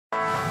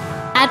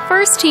At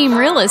First Team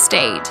Real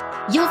Estate,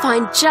 you'll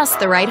find just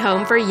the right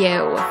home for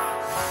you.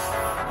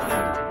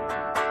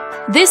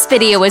 This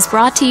video is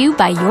brought to you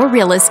by your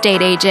real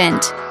estate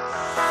agent.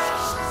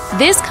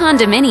 This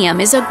condominium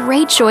is a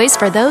great choice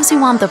for those who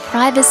want the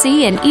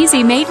privacy and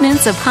easy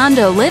maintenance of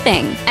condo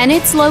living, and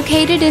it's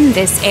located in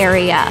this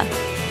area.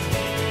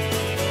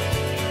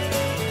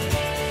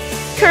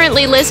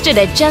 Currently listed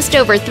at just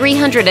over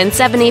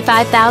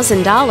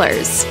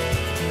 $375,000.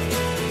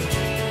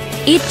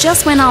 It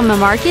just went on the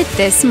market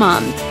this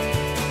month.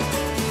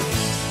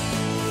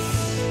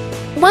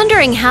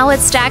 Wondering how it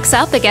stacks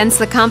up against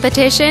the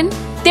competition?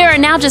 There are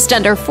now just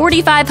under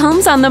 45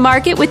 homes on the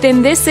market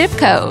within this zip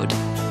code.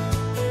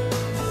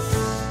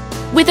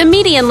 With a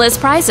median list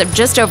price of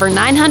just over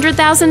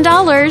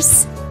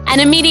 $900,000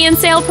 and a median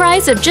sale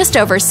price of just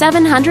over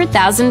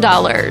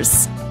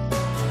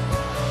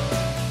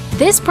 $700,000.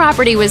 This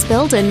property was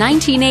built in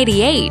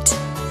 1988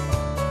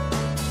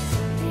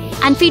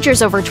 and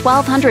features over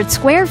 1,200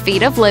 square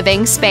feet of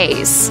living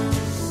space,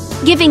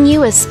 giving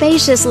you a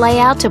spacious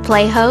layout to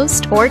play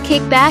host or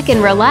kick back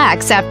and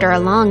relax after a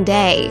long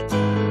day.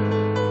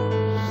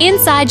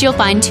 Inside, you'll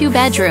find 2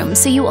 bedrooms,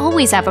 so you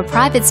always have a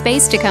private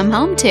space to come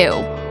home to,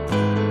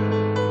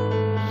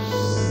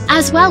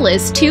 as well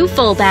as 2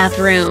 full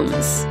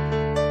bathrooms.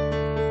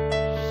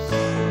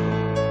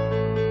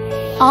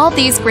 All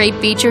these great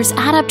features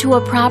add up to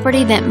a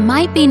property that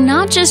might be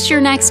not just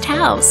your next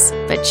house,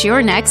 but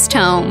your next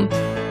home.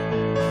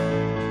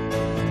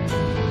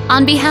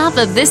 On behalf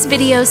of this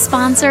video's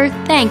sponsor,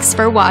 thanks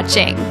for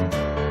watching.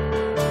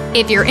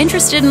 If you're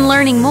interested in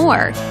learning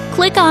more,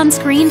 click on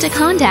screen to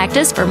contact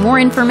us for more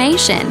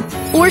information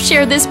or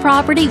share this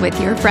property with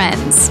your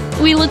friends.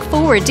 We look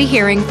forward to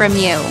hearing from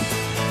you.